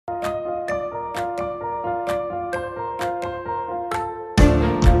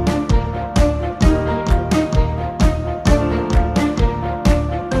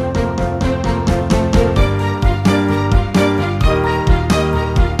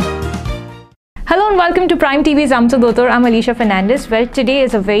Hello and welcome to Prime TV's Amcho Dotor. I'm Alicia Fernandez. Well, today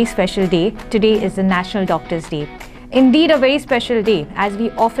is a very special day. Today is the National Doctors' Day. Indeed, a very special day. As we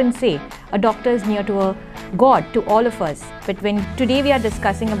often say, a doctor is near to a God, to all of us. But when today we are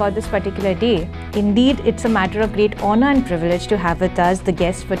discussing about this particular day, indeed, it's a matter of great honor and privilege to have with us the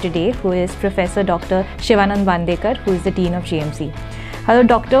guest for today, who is Professor Dr. Shivanand Bandekar, who is the Dean of GMC. Hello,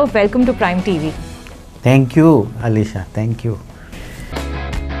 Doctor. Welcome to Prime TV. Thank you, Alicia. Thank you.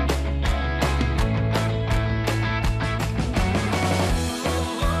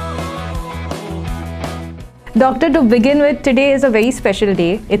 Doctor, to begin with, today is a very special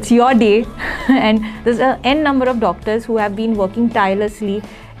day. It's your day and there's an N number of doctors who have been working tirelessly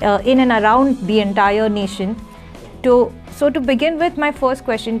in and around the entire nation. So to begin with, my first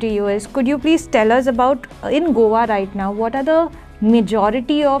question to you is, could you please tell us about, in Goa right now, what are the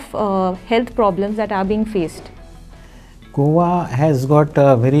majority of health problems that are being faced? Goa has got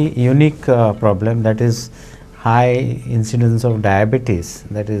a very unique problem, that is high incidence of diabetes,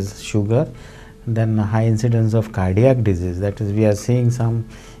 that is sugar. Then high incidence of cardiac disease, that is we are seeing some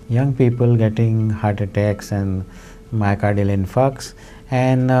young people getting heart attacks and myocardial infarcts,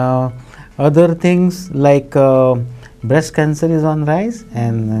 and other things like breast cancer is on rise,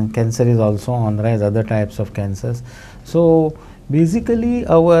 and cancer is also on rise, other types of cancers. So basically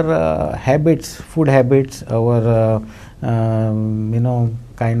our habits, food habits, our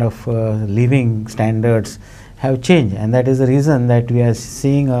kind of living standards have changed, and that is the reason that we are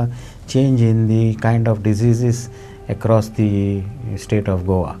seeing a change in the kind of diseases across the state of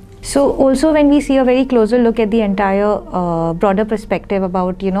Goa. So also when we see a very closer look at the entire broader perspective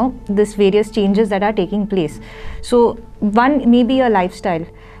about this various changes that are taking place. So one may be a lifestyle.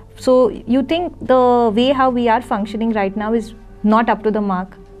 So you think the way how we are functioning right now is not up to the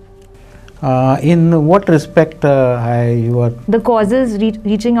mark? In what respect you are? The causes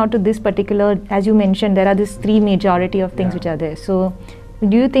reaching out to this particular, as you mentioned, there are these three majority of things which are there. So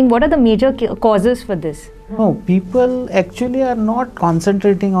do you think, what are the major causes for this? No, people actually are not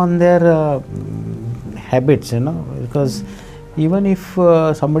concentrating on their habits, because even if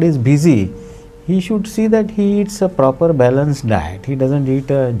somebody is busy, he should see that he eats a proper balanced diet. He doesn't eat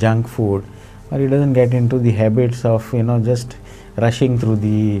junk food, or he doesn't get into the habits of just rushing through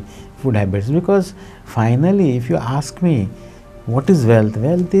the food habits. Because finally, if you ask me, what is wealth?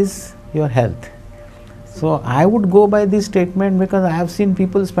 Wealth is your health. So I would go by this statement, because I have seen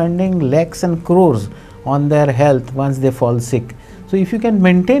people spending lakhs and crores on their health once they fall sick. So if you can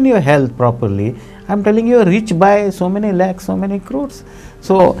maintain your health properly, I am telling you, are rich by so many lakhs, so many crores.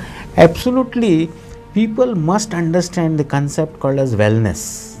 So absolutely, people must understand the concept called as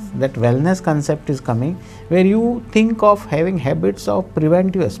wellness. That wellness concept is coming, where you think of having habits of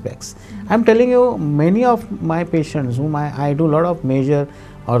preventive aspects. I am telling you, many of my patients whom I do a lot of major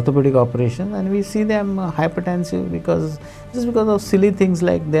orthopedic operations, and we see them hypertensive just because of silly things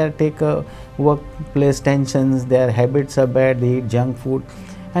like they take workplace tensions, their habits are bad, they eat junk food,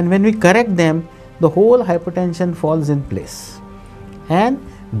 and when we correct them, the whole hypertension falls in place and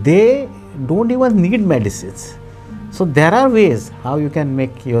they don't even need medicines. So there are ways how you can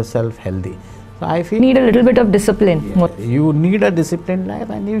make yourself healthy. So I feel need a little bit of discipline. You need a disciplined life,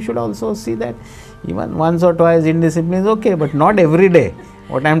 and you should also see that even once or twice indiscipline is okay, but not every day.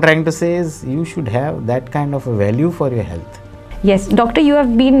 What I am trying to say is, you should have that kind of a value for your health. Yes, doctor, you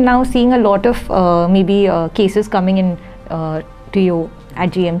have been now seeing a lot of cases coming in to you at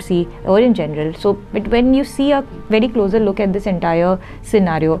GMC or in general. So, but when you see a very closer look at this entire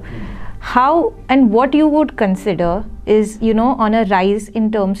scenario, how and what you would consider is on a rise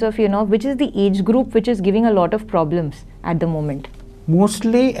in terms of which is the age group which is giving a lot of problems at the moment?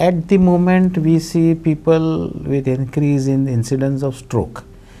 Mostly at the moment we see people with increase in incidence of stroke.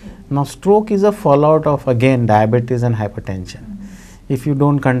 Now stroke is a fallout of again diabetes and hypertension. If you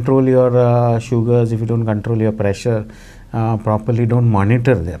don't control your sugars, if you don't control your pressure properly, don't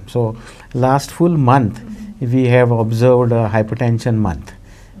monitor them. So last full month we have observed a hypertension month,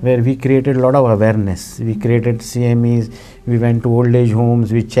 where we created a lot of awareness. We created CMEs, we went to old age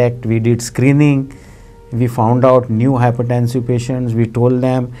homes, we checked, we did screening. We found out new hypertensive patients, we told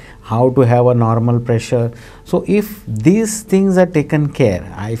them how to have a normal pressure. So if these things are taken care,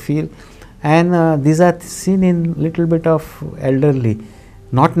 I feel, and these are seen in little bit of elderly,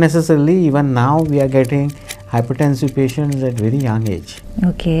 not necessarily, even now we are getting hypertensive patients at very young age.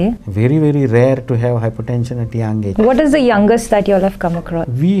 Okay. Very, very rare to have hypertension at young age. What is the youngest that you all have come across?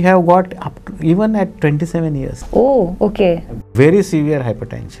 We have got up to even at 27 years. Oh, okay. Very severe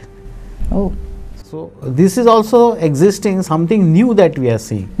hypertension. Oh. So this is also existing, something new that we are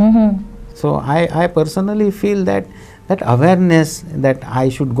seeing. So I personally feel that that awareness that I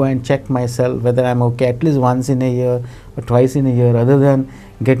should go and check myself whether I'm okay at least once in a year or twice in a year, rather than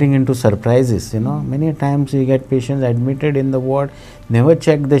getting into surprises. Many times you get patients admitted in the ward, never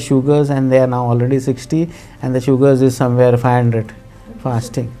check the sugars, and they are now already 60 and the sugars is somewhere 500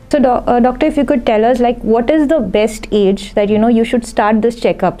 fasting. So doctor, if you could tell us, like, what is the best age that you should start this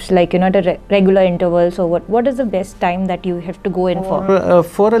checkups, like at a regular intervals, or what is the best time that you have to go in for?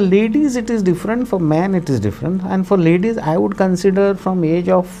 For a ladies it is different, for men it is different, and for ladies I would consider from age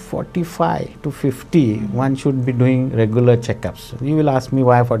of 45 to 50 one should be doing regular checkups. You will ask me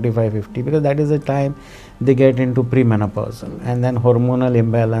why 45-50, because that is the time they get into premenopausal, and then hormonal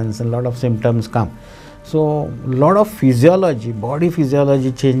imbalance, a lot of symptoms come. So, lot of physiology, body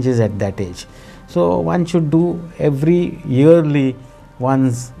physiology changes at that age. So, one should do every yearly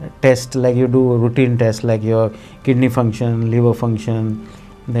one's test, like you do a routine test like your kidney function, liver function,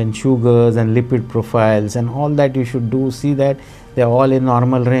 then sugars and lipid profiles, and all that you should do, see that they are all in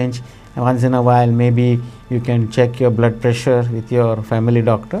normal range. And once in a while maybe you can check your blood pressure with your family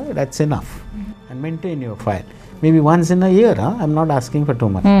doctor, that's enough, and maintain your file. Maybe once in a year, I'm not asking for too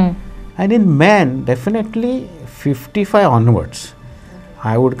much. And in men, definitely 55 onwards,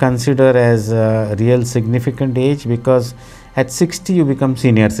 I would consider as a real significant age, because at 60 you become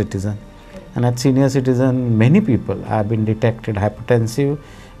senior citizen, and at senior citizen many people have been detected hypertensive,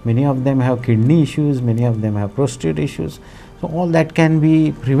 many of them have kidney issues, many of them have prostate issues. So all that can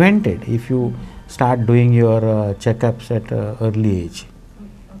be prevented if you start doing your checkups at early age.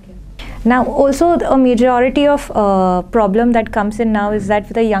 Now, also a majority of problem that comes in now is that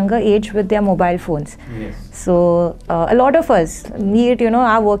with a younger age with their mobile phones. Yes. So, a lot of us, be it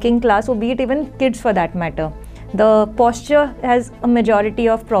our working class, or be it even kids for that matter, the posture has a majority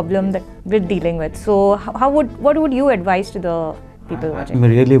of problem that we're dealing with. So, what would you advise to the people watching? I'm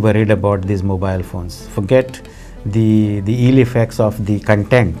really worried about these mobile phones. Forget the ill effects of the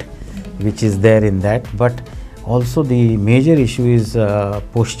content which is there in that, but also the major issue is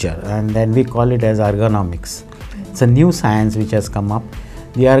posture, and then we call it as ergonomics. It's a new science which has come up.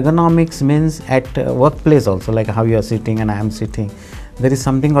 The ergonomics means at workplace also, like how you are sitting and I am sitting, there is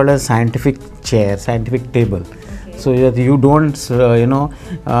something called a scientific chair, scientific table. So that you don't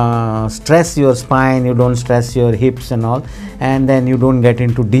stress your spine, you don't stress your hips and all, and then you don't get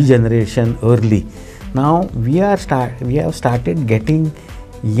into degeneration early. Now we have started getting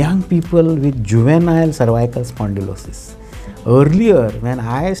young people with juvenile cervical spondylosis. Earlier, when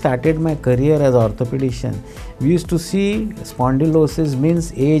I started my career as orthopedician, we used to see spondylosis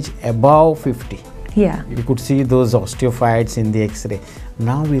means age above 50. Yeah. You could see those osteophytes in the X-ray.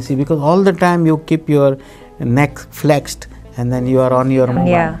 Now we see, because all the time you keep your neck flexed and then you are on your mobile.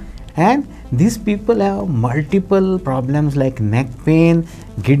 Yeah. And these people have multiple problems like neck pain,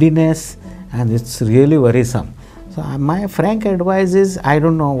 giddiness, and it's really worrisome. So my frank advice is, I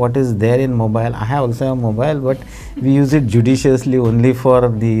don't know what is there in mobile. I have also a mobile, but we use it judiciously only for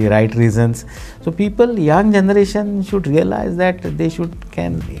the right reasons. So people, young generation should realize that they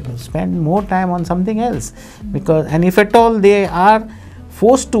can spend more time on something else, because, and if at all they are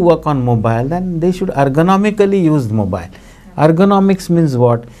forced to work on mobile, then they should ergonomically use mobile. Ergonomics means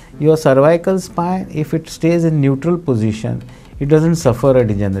what? Your cervical spine, if it stays in neutral position, it doesn't suffer a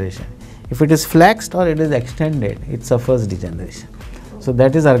degeneration. If it is flexed or it is extended, it suffers degeneration. So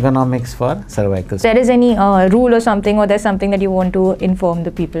that is ergonomics for cervical spine. There is any rule or something, or there's something that you want to inform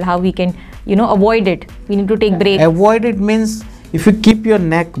the people how we can, avoid it? We need to take breaks. Avoid it means, if you keep your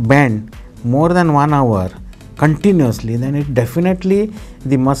neck bent more than 1 hour continuously, then it definitely,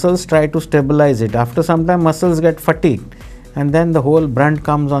 the muscles try to stabilize it. After some time, muscles get fatigued, and then the whole brunt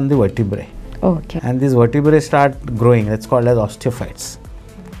comes on the vertebrae. Okay. And these vertebrae start growing. That's called as osteophytes.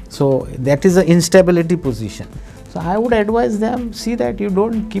 So that is an instability position. So I would advise them, see that you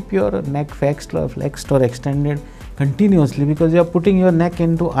don't keep your neck flexed or extended continuously, because you are putting your neck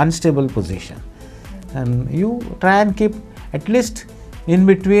into unstable position. And you try and keep at least in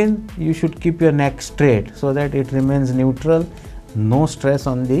between, you should keep your neck straight so that it remains neutral, no stress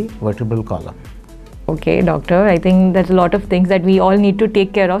on the vertebral column. Okay, doctor, I think there's a lot of things that we all need to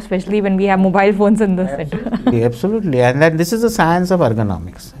take care of, especially when we have mobile phones in the center. Absolutely. And then this is the science of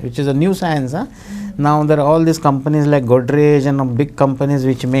ergonomics, which is a new science. Now there are all these companies like Godrej and big companies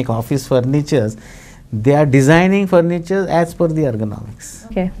which make office furnitures. They are designing furniture as per the ergonomics.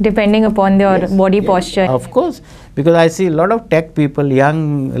 Okay, depending upon their body posture. Of course, because I see a lot of tech people,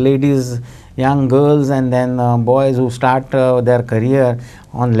 young ladies, young girls, and then boys who start their career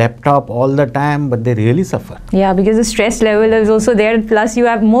on laptop all the time, but they really suffer. Yeah, because the stress level is also there, plus you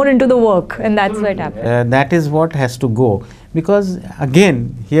have more into the work, and that's what happens. That is what has to go, because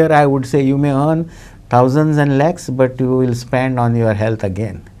again, here I would say you may earn thousands and lakhs, but you will spend on your health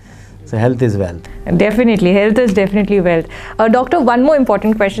again. So health is wealth. Definitely, health is definitely wealth. Doctor, one more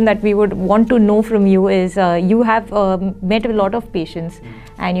important question that we would want to know from you is, you have met a lot of patients,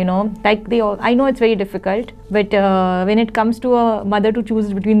 and you know, like I know it's very difficult, but when it comes to a mother to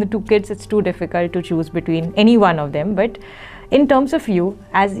choose between the two kids, it's too difficult to choose between any one of them. But in terms of you,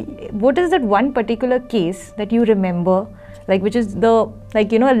 what is that one particular case that you remember, like which is the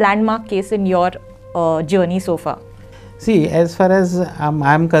a landmark case in your journey so far? See, as far as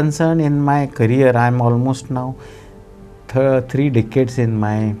I'm concerned, in my career, I'm almost now 3 decades in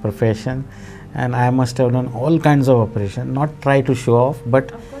my profession, and I must have done all kinds of operations. Not try to show off,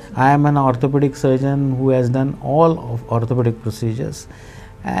 but I am an orthopedic surgeon who has done all of orthopedic procedures,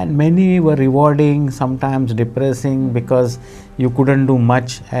 and many were rewarding, sometimes depressing, because you couldn't do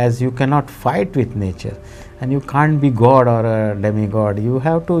much, as you cannot fight with nature, and you can't be God or a demigod. You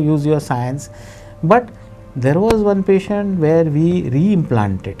have to use your science. But there was one patient where we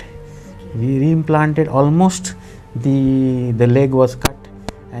re-implanted. Almost the leg was cut,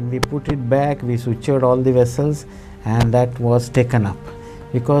 and we put it back, we sutured all the vessels, and that was taken up.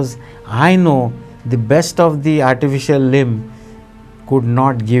 Because I know the best of the artificial limb could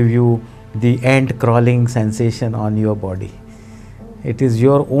not give you the ant crawling sensation on your body. It is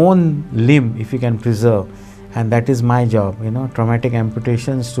your own limb if you can preserve, and that is my job. Traumatic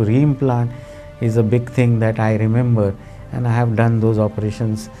amputations to re-implant is a big thing that I remember, and I have done those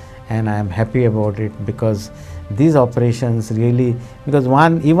operations, and I am happy about it, because these operations really, because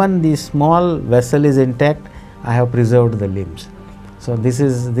even the small vessel is intact, I have preserved the limbs. So this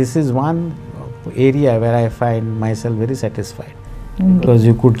is one area where I find myself very satisfied, because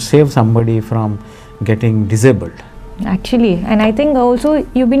you could save somebody from getting disabled. Actually, and I think also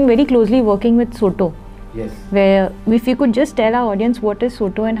you've been very closely working with Soto. Yes. Where, if you could just tell our audience what is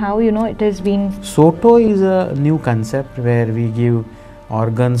Soto and how it has been. Soto is a new concept where we give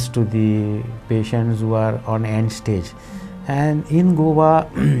organs to the patients who are on end stage. And in Goa,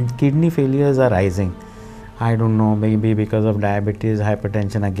 kidney failures are rising. I don't know, maybe because of diabetes,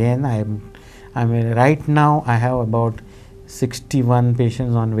 hypertension again. I mean, right now I have about 61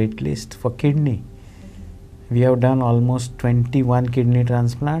 patients on wait list for kidney. We have done almost 21 kidney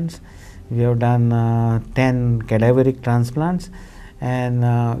transplants. We have done 10 cadaveric transplants, and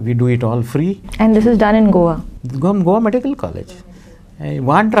we do it all free. And this is done in Goa? Goa Medical College.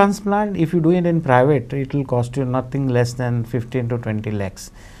 One transplant, if you do it in private, it will cost you nothing less than 15 to 20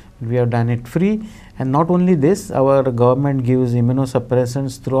 lakhs. We have done it free, and not only this, our government gives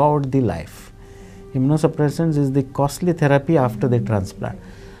immunosuppressants throughout the life. Immunosuppressants is the costly therapy after the transplant.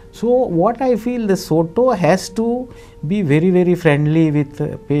 So what I feel, the Soto has to be very, very friendly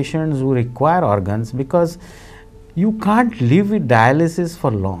with patients who require organs, because you can't live with dialysis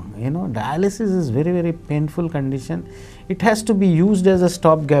for long. Dialysis is very, very painful condition. It has to be used as a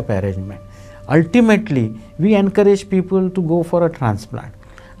stopgap arrangement. Ultimately, we encourage people to go for a transplant.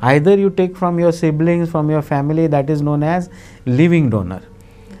 Either you take from your siblings, from your family, that is known as living donor.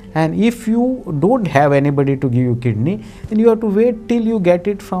 And if you don't have anybody to give you kidney, then you have to wait till you get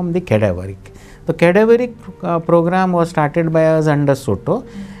it from the cadaveric. The cadaveric program was started by us under Soto,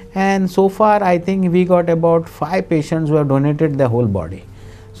 and so far I think we got about 5 patients who have donated their whole body.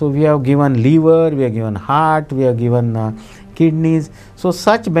 So we have given liver, we have given heart, we have given kidneys. So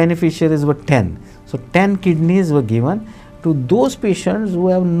such beneficiaries were 10. So 10 kidneys were given to those patients who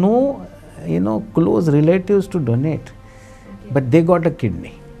have no close relatives to donate, but they got a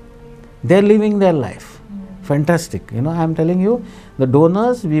kidney. They are living their life. Fantastic. I am telling you, the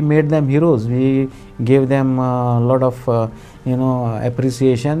donors, we made them heroes. We gave them a lot of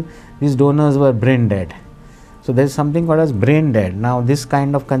appreciation. These donors were brain dead. So there is something called as brain dead. Now this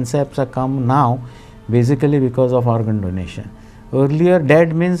kind of concepts are come now basically because of organ donation. Earlier,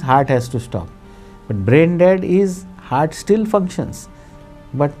 dead means heart has to stop, but brain dead is heart still functions,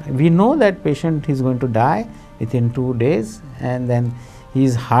 but we know that patient is going to die within 2 days, and then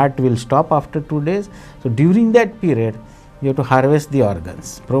his heart will stop after 2 days. So during that period, you have to harvest the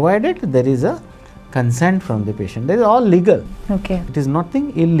organs, provided there is a consent from the patient. That is all legal. Okay. It is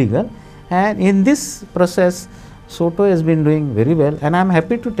nothing illegal, and in this process, Soto has been doing very well. And I am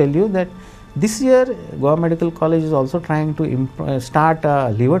happy to tell you that this year, Goa Medical College is also trying to start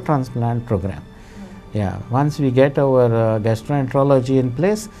a liver transplant program. Yeah, once we get our gastroenterology in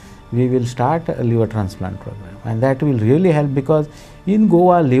place, we will start a liver transplant program, and that will really help, because in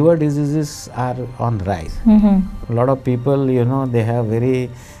Goa, liver diseases are on rise. A lot of people, they have very,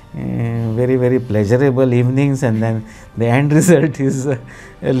 very pleasurable evenings, and then the end result is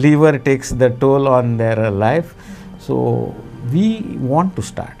liver takes the toll on their life. So we want to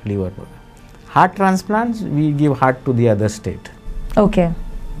start liver program. Heart transplants, we give heart to the other state. Okay.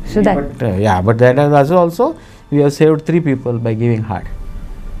 So that. But, but that is also we have saved 3 people by giving heart.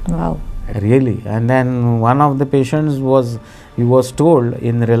 Wow. Really. And then one of the patients was told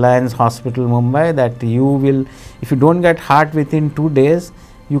in Reliance Hospital, Mumbai, that you will, if you don't get heart within 2 days,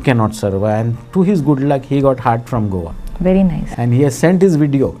 you cannot survive. And to his good luck, he got heart from Goa. Very nice. And he has sent his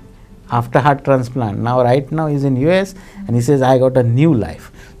video after heart transplant. Now, right now, he's in US and he says, I got a new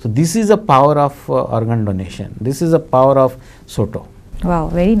life. So this is a power of organ donation. This is a power of SOTO. Wow,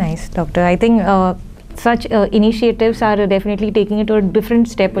 very nice, doctor. I think such initiatives are definitely taking it to a different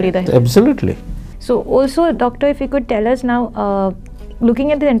step. Absolutely. So also, doctor, if you could tell us now,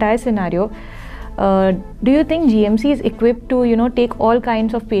 looking at the entire scenario, do you think GMC is equipped to, take all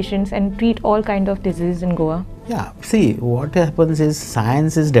kinds of patients and treat all kinds of diseases in Goa? Yeah, see, what happens is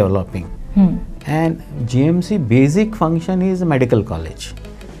science is developing and GMC basic function is a medical college.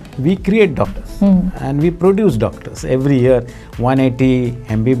 We create doctors and we produce doctors. Every year 180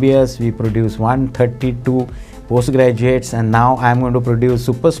 MBBS, we produce 132 postgraduates, and now I am going to produce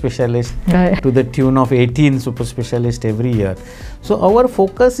super specialists to the tune of 18 super specialists every year. So our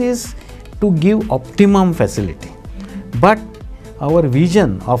focus is to give optimum facility. But our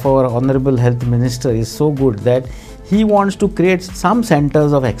vision of our Honorable Health Minister is so good that he wants to create some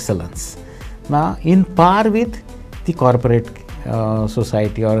centers of excellence. Now, in par with the corporate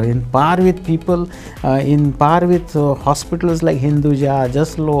society, or in par with people, in par with hospitals like Hinduja,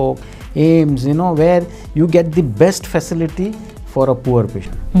 Jaslok, AIMS, where you get the best facility for a poor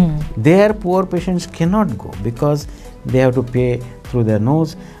patient. There poor patients cannot go because they have to pay through their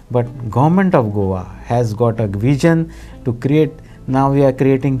nose. But Government of Goa has got a vision to create, now we are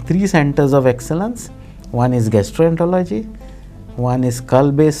creating 3 centers of excellence. One is gastroenterology, one is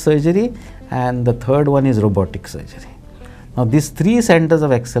skull-based surgery, and the third one is robotic surgery. Now these 3 centers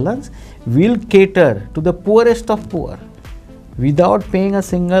of excellence will cater to the poorest of poor without paying a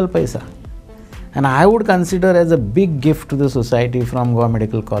single paisa. And I would consider as a big gift to the society from Goa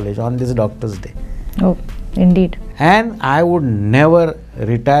Medical College on this Doctor's Day. Oh, indeed. And I would never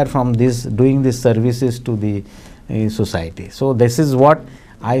retire from this, doing these services to the society. So this is what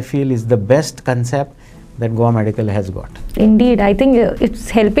I feel is the best concept that Goa Medical has got. Indeed, I think it's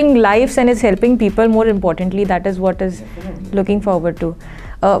helping lives and it's helping people more importantly. That is what is looking forward to.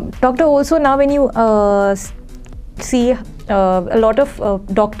 Doctor, also now when you see a lot of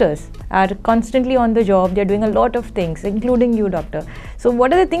doctors are constantly on the job, they're doing a lot of things, including you, doctor. So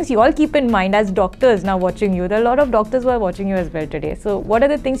what are the things you all keep in mind as doctors now watching you? There are a lot of doctors who are watching you as well today. So what are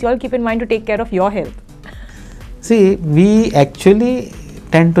the things you all keep in mind to take care of your health? See, we actually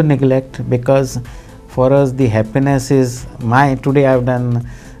tend to neglect, because for us the happiness is today I have done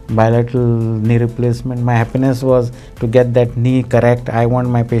bilateral knee replacement. My happiness was to get that knee correct. I want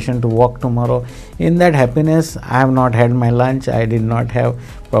my patient to walk tomorrow. In that happiness, I have not had my lunch. I did not have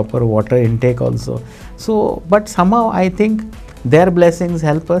proper water intake also. So, but somehow I think their blessings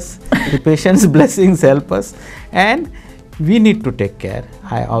help us, the patient's blessings help us, and we need to take care.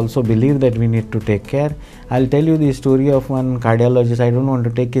 I also believe that we need to take care. I'll tell you the story of one cardiologist. I don't want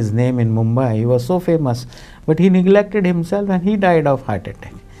to take his name in Mumbai. He was so famous, but he neglected himself and he died of heart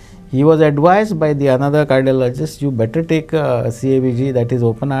attack. He was advised by the another cardiologist, you better take CABG, that is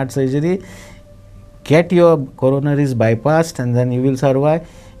open heart surgery, get your coronaries bypassed and then you will survive.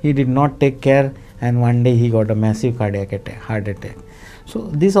 He did not take care, and one day he got a massive cardiac attack, heart attack. So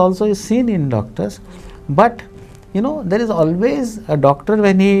this also is seen in doctors, but there is always a doctor,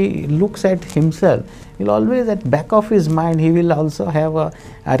 when he looks at himself, he will always at back of his mind, he will also have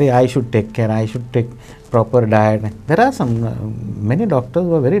I should take care, I should take proper diet. There are many doctors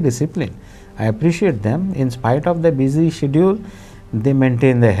who are very disciplined. I appreciate them. In spite of the busy schedule, they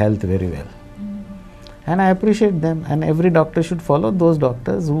maintain their health very well. And I appreciate them, and every doctor should follow those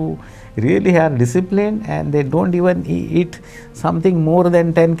doctors who really are disciplined and they don't even eat something more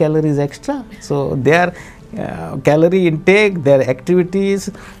than 10 calories extra. So their calorie intake, their activities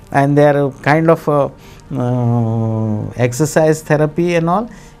and their kind of exercise therapy and all,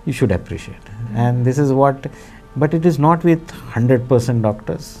 you should appreciate. And this is what, but it is not with 100%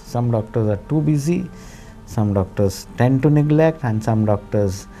 doctors. Some doctors are too busy, some doctors tend to neglect, and some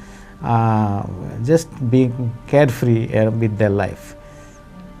doctors just being carefree with their life.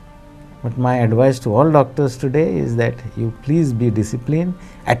 But my advice to all doctors today is that you please be disciplined,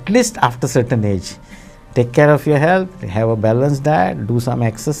 at least after certain age. Take care of your health, have a balanced diet, do some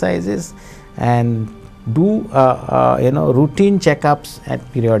exercises, and do routine checkups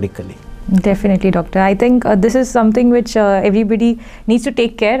periodically. Definitely, doctor. I think this is something which everybody needs to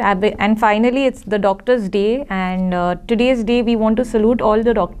take care. And finally, it's the Doctor's Day. And today's day, we want to salute all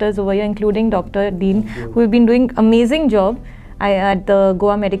the doctors over here, including Dr. Dean, who have been doing amazing job at the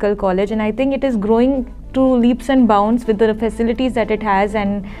Goa Medical College. And I think it is growing to leaps and bounds with the facilities that it has.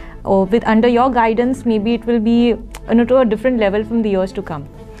 And with under your guidance, maybe it will be to a different level from the years to come.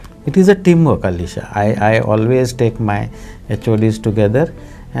 It is a teamwork, Alisha. I always take my HODs together,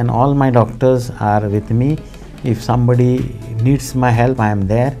 and all my doctors are with me. If somebody needs my help, I am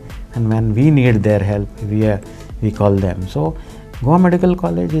there, and when we need their help, we call them. So Goa Medical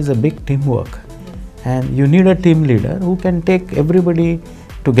College is a big teamwork, and you need a team leader who can take everybody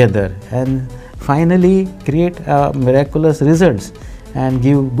together and finally create miraculous results and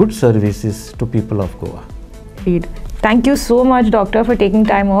give good services to people of Goa. Indeed. Thank you so much, Doctor, for taking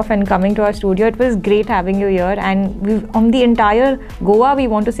time off and coming to our studio. It was great having you here, and on the entire Goa, we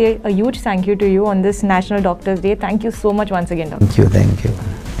want to say a huge thank you to you on this National Doctors Day. Thank you so much once again, Doctor. Thank you, thank you.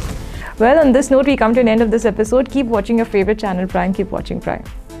 Well, on this note, we come to an end of this episode. Keep watching your favorite channel, Prime. Keep watching Prime.